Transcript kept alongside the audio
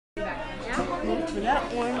For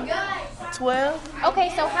that one, 12. Okay,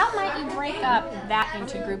 so how might you break up that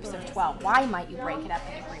into groups of 12? Why might you break it up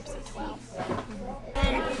into groups of 12?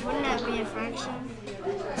 Wouldn't that be a fraction?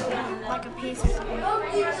 Like a piece or something?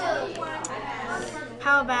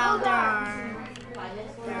 How about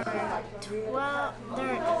there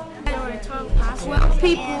are 12 classrooms. 12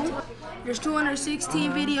 people. There's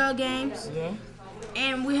 216 video games. Yeah.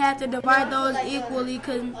 And we have to divide those equally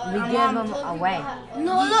because We give them away.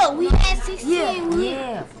 No, we had 16.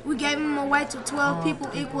 Yeah. we gave them away to 12 people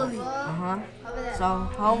equally. So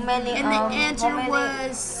how many? And the answer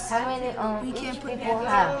was. How many We can't each put people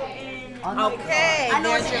that. have? Okay,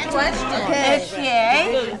 there's your question.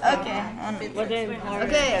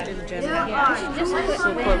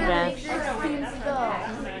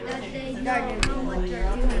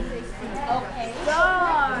 Okay.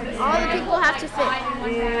 All the people have to fit.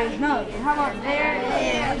 No, how about There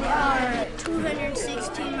are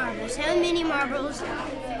 216 marbles. How many marbles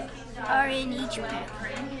are in each pack?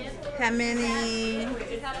 How many?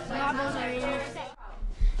 Marbles are in each pack.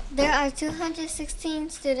 There are 216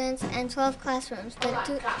 students and 12 classrooms. There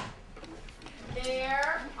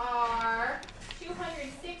are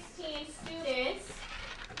 216 students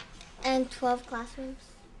And 12 classrooms.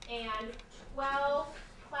 and 12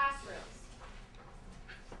 classrooms.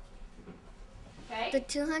 Okay? The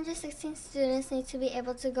 216 students need to be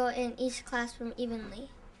able to go in each classroom evenly.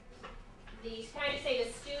 Can I just say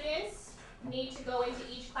the students need to go into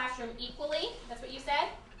each classroom equally? That's what you said?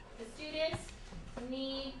 The students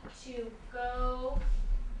need to go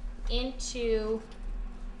into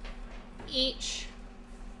each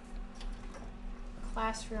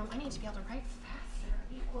classroom. I need to be able to write faster.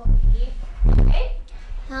 Equally. Okay?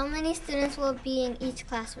 How many students will be in each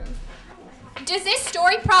classroom? Does this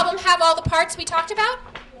story problem have all the parts we talked about?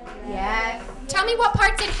 Yes. Tell me what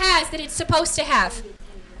parts it has that it's supposed to have.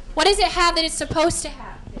 What does it have that it's supposed to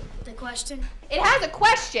have? The question. It has a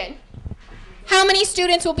question. How many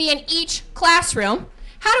students will be in each classroom?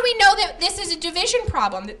 How do we know that this is a division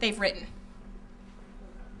problem that they've written?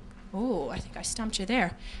 Oh, I think I stumped you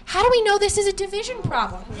there. How do we know this is a division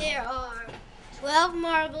problem? There are 12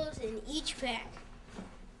 marbles in each pack.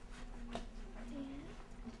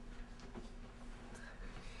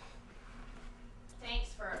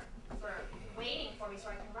 Thanks for waiting for me so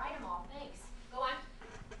I can write them all. Thanks. Go on.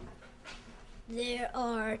 There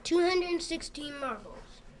are 216 marbles.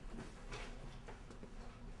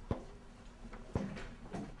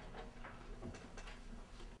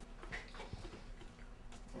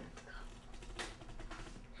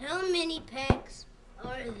 How many packs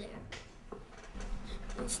are there?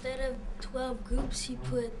 Instead of 12 groups, he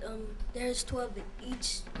put, there's 12 in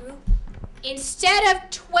each group. Instead of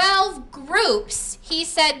 12 groups, he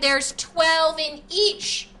said there's 12 in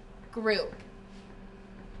each group.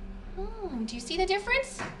 Do you see the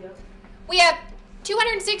difference? Yep. We have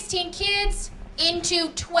 216 kids into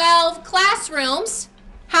 12 classrooms.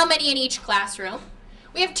 How many in each classroom?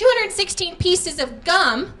 We have 216 pieces of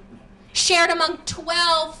gum shared among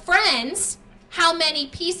 12 friends. How many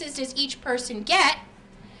pieces does each person get?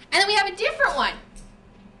 And then we have a different one.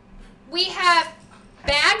 We have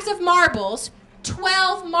bags of marbles,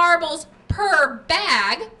 12 marbles per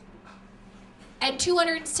bag, and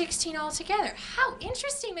 216 altogether. How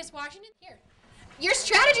interesting, Miss Washington. Here. Your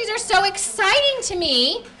strategies are so exciting to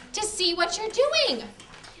me to see what you're doing.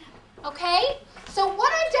 Okay? So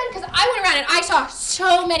what I've done, because I went around and I saw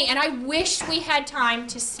so many, and I wish we had time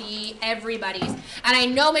to see everybody's. And I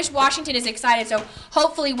know Miss Washington is excited, so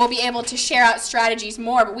hopefully we'll be able to share out strategies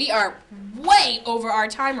more, but we are way over our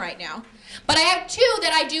time right now. But I have two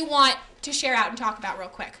that I do want to share out and talk about real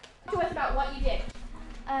quick. Talk to us about what you did.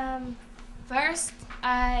 First,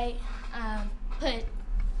 I put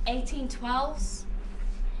 18 12s,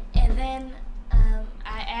 and then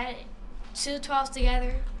I added 2 12s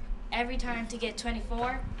together every time to get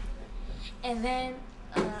 24. And then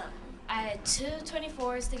I had 2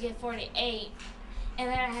 24s to get 48, and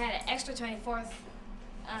then I had an extra 24th,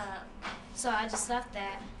 so I just left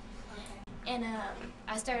that. And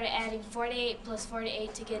I started adding 48 plus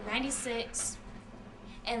 48 to get 96,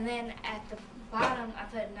 and then at the bottom I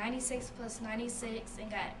put 96 plus 96 and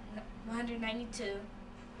got 192.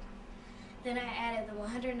 Then I added the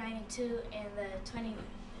 192 and the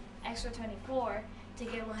extra 24 to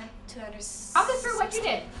get 200. I'll go through what you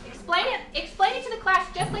did. Explain it to the class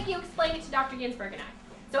just like you explained it to Dr. Ginsburg and I.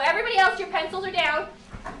 So everybody else, your pencils are down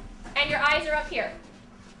and your eyes are up here.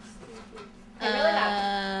 Okay, really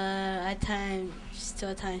loud. I times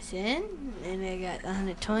 12 times 10 and I got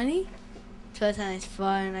 120. 12 times 4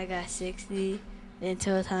 and I got 60. Then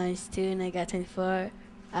 12 times 2 and I got 24.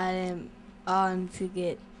 I am on to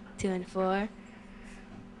get 204.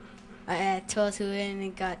 I add 12 to it and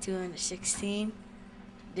it got 216.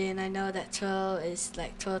 Then I know that 12 is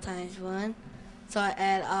like 12 times 1. So I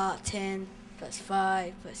add all 10 plus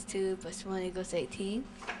 5 plus 2 plus 1 equals 18.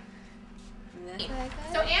 And that's what I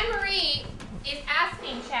got. So Anne-Marie is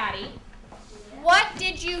asking Chatty, what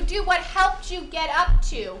did you do? What helped you get up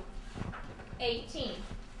to 18?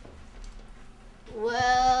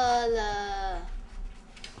 Well,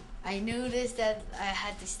 I noticed that I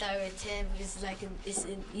had to start with 10 because it's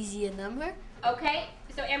an easier number. Okay,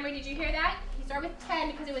 so Anne-Marie, did you hear that? He started with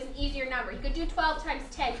 10 because it was an easier number. You could do 12 times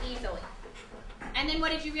 10 easily. And then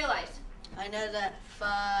what did you realize? I know that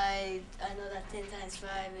 10 times 5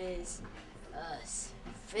 is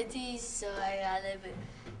 50, so I got a little bit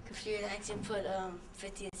confused. I actually put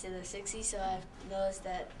 50 instead of 60, so I noticed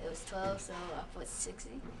that it was 12, so I put 60.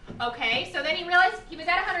 Okay, so then he realized he was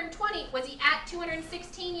at 120. Was he at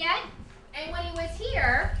 216 yet? And when he was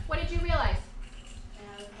here, what did you realize?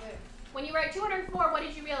 When you were at 204, what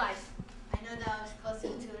did you realize? I know that I was close to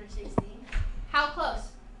 216. How close?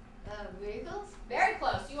 Very close? Very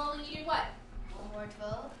close. You only needed what? One more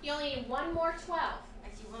 12. You only needed one more 12.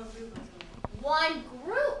 Actually, one group of 12. One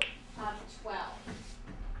group of 12.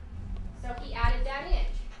 So he added that in.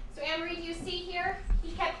 So Anne-Marie, do you see here?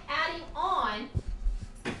 He kept adding on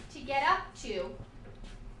to get up to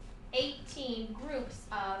 18 groups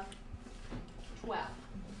of 12.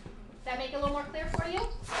 Does that make it a little more clear for you?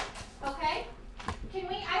 Okay?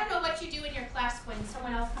 I don't know what you do in your class when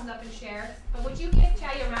someone else comes up and shares.